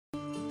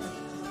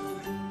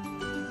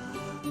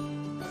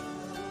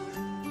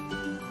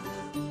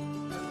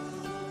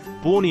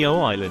Borneo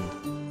Island.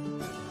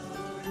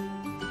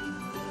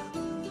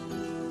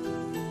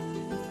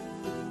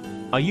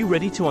 Are you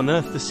ready to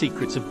unearth the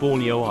secrets of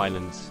Borneo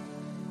Islands?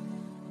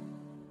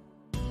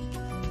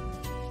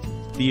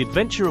 The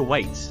adventure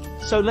awaits,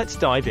 so let's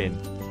dive in.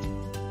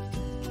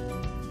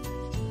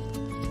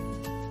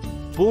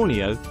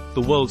 Borneo,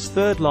 the world's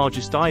third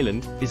largest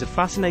island, is a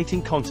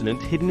fascinating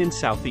continent hidden in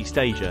Southeast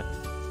Asia.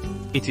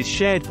 It is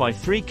shared by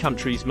three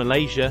countries: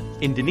 Malaysia,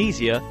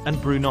 Indonesia,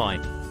 and Brunei.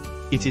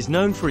 It is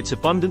known for its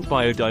abundant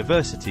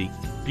biodiversity,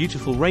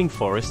 beautiful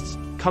rainforests,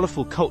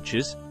 colorful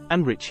cultures,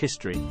 and rich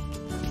history.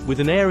 With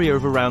an area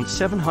of around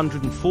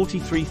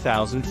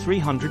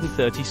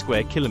 743,330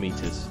 square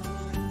kilometers.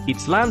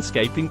 Its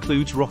landscape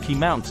includes rocky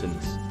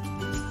mountains,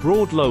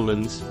 broad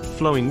lowlands,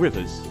 flowing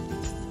rivers,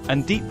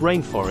 and deep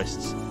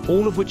rainforests,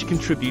 all of which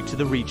contribute to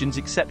the region's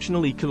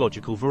exceptional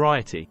ecological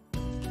variety.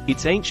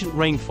 Its ancient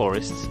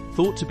rainforests,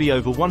 thought to be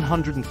over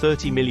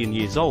 130 million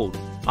years old,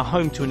 are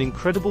home to an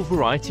incredible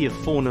variety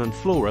of fauna and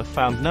flora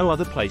found no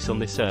other place on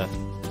this earth.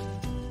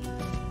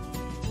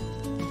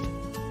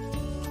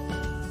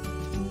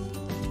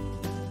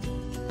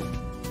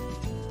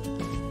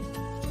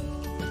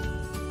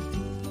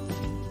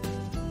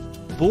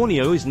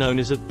 Borneo is known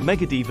as a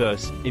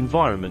megadiverse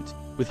environment,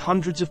 with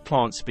hundreds of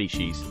plant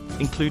species,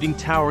 including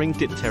towering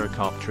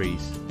dipterocarp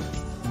trees,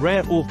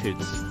 rare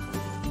orchids,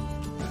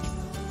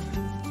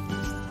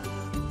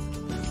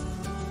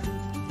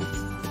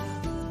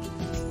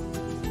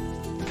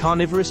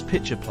 carnivorous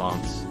pitcher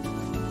plants,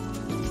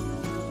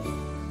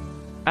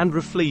 and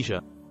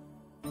rafflesia.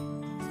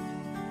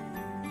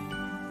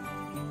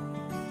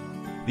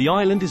 The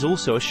island is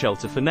also a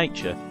shelter for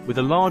nature, with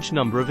a large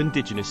number of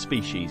indigenous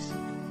species.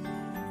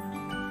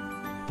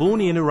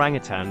 Bornean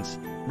orangutans,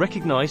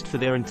 recognized for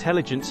their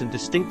intelligence and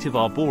distinctive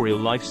arboreal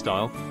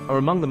lifestyle, are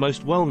among the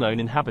most well-known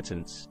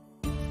inhabitants.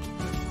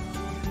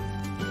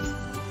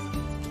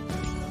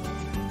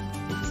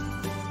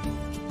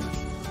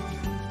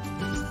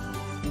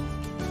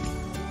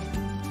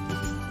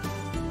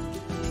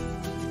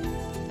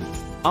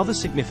 Other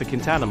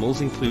significant animals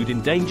include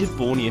endangered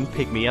Bornean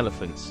pygmy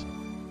elephants,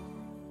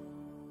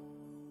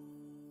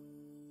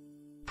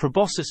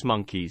 proboscis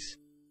monkeys,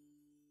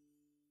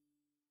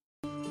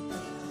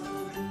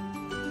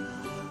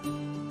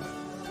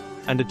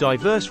 and a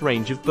diverse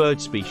range of bird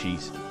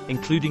species,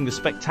 including the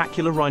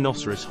spectacular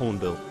rhinoceros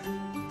hornbill.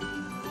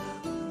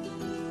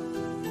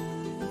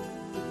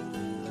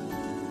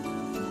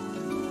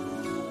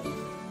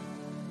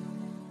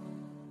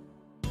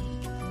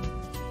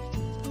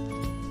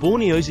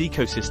 Borneo's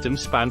ecosystems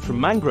span from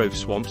mangrove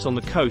swamps on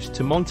the coast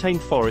to montane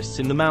forests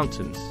in the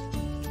mountains.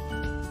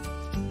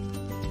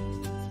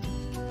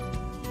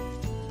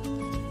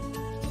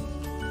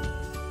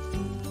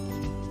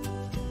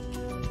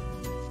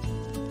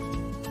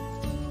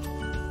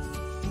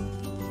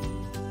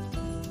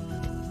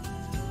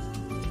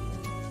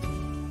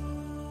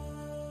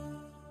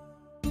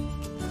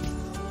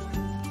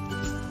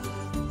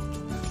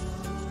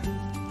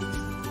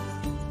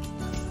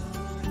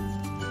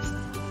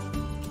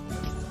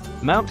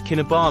 Mount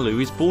Kinabalu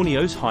is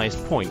Borneo's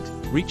highest point,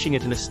 reaching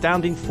at an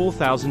astounding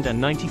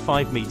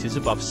 4,095 meters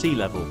above sea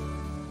level.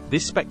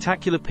 This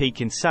spectacular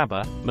peak in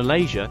Sabah,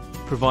 Malaysia,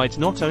 provides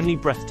not only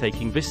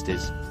breathtaking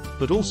vistas,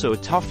 but also a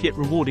tough yet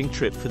rewarding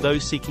trip for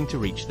those seeking to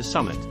reach the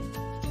summit.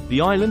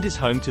 The island is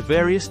home to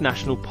various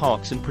national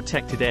parks and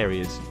protected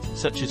areas,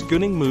 such as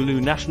Gunung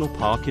Mulu National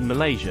Park in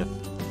Malaysia.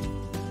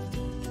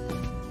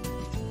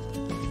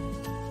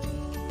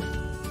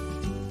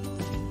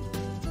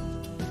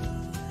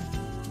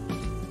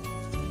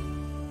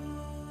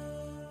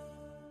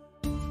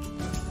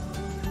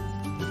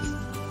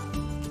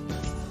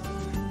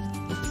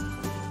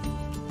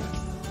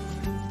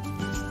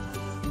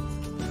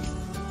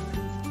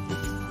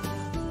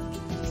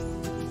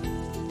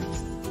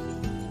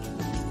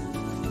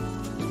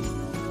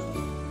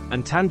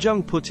 And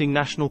Tanjung Puting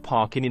National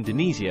Park in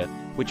Indonesia,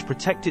 which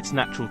protect its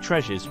natural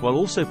treasures while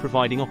also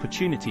providing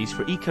opportunities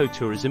for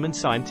ecotourism and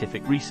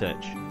scientific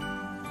research.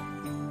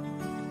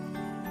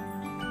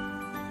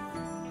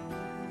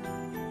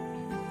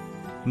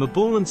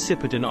 Mabulan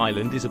Sipadan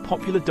Island is a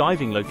popular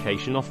diving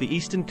location off the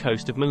eastern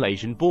coast of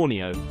Malaysian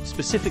Borneo,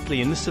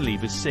 specifically in the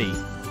Celebes Sea.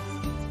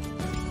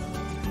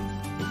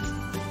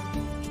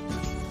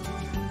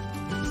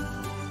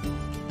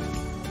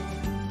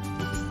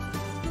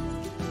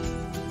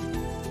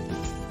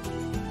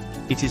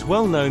 It is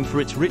well known for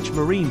its rich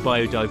marine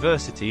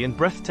biodiversity and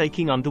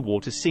breathtaking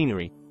underwater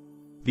scenery.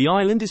 The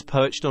island is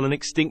perched on an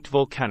extinct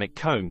volcanic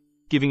cone,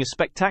 giving a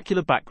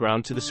spectacular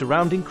background to the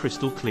surrounding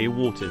crystal-clear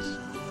waters.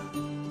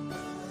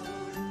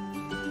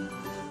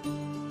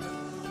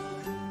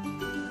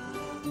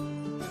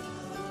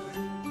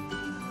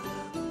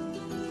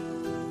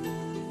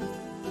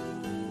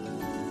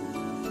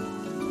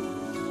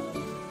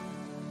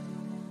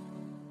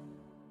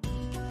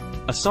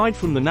 Aside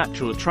from the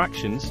natural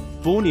attractions,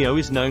 Borneo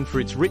is known for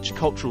its rich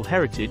cultural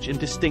heritage and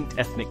distinct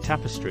ethnic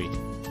tapestry.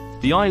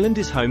 The island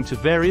is home to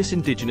various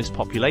indigenous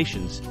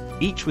populations,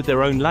 each with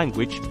their own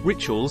language,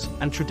 rituals,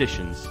 and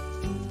traditions.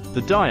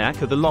 The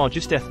Dayak are the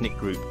largest ethnic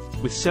group,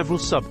 with several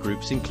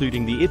subgroups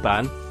including the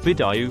Iban,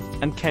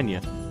 Bidayuh, and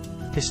Kenya.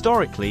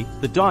 Historically,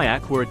 the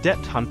Dayak were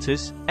adept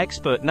hunters,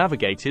 expert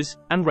navigators,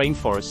 and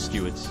rainforest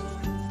stewards.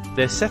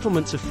 Their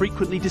settlements are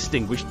frequently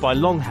distinguished by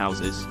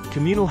longhouses,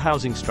 communal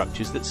housing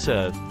structures that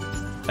serve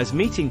as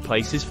meeting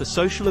places for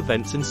social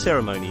events and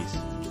ceremonies.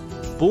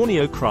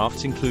 Borneo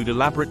crafts include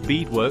elaborate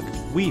beadwork,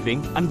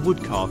 weaving, and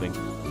wood carving,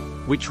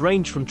 which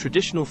range from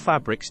traditional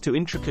fabrics to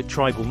intricate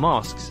tribal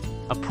masks,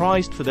 are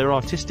prized for their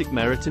artistic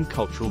merit and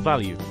cultural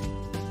value.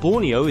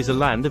 Borneo is a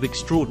land of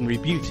extraordinary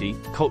beauty,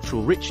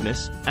 cultural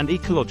richness, and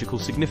ecological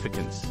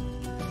significance.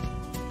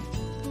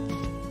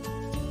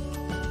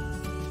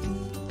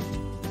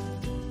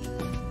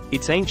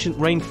 Its ancient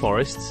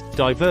rainforests,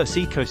 diverse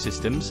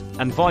ecosystems,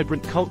 and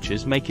vibrant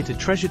cultures make it a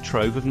treasure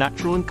trove of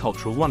natural and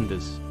cultural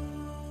wonders.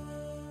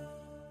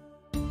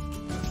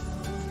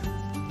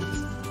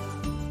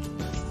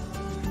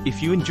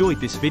 If you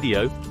enjoyed this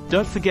video,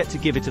 don't forget to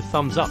give it a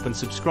thumbs up and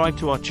subscribe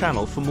to our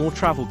channel for more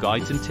travel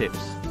guides and tips.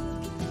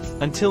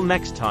 Until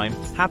next time,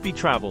 happy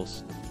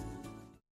travels!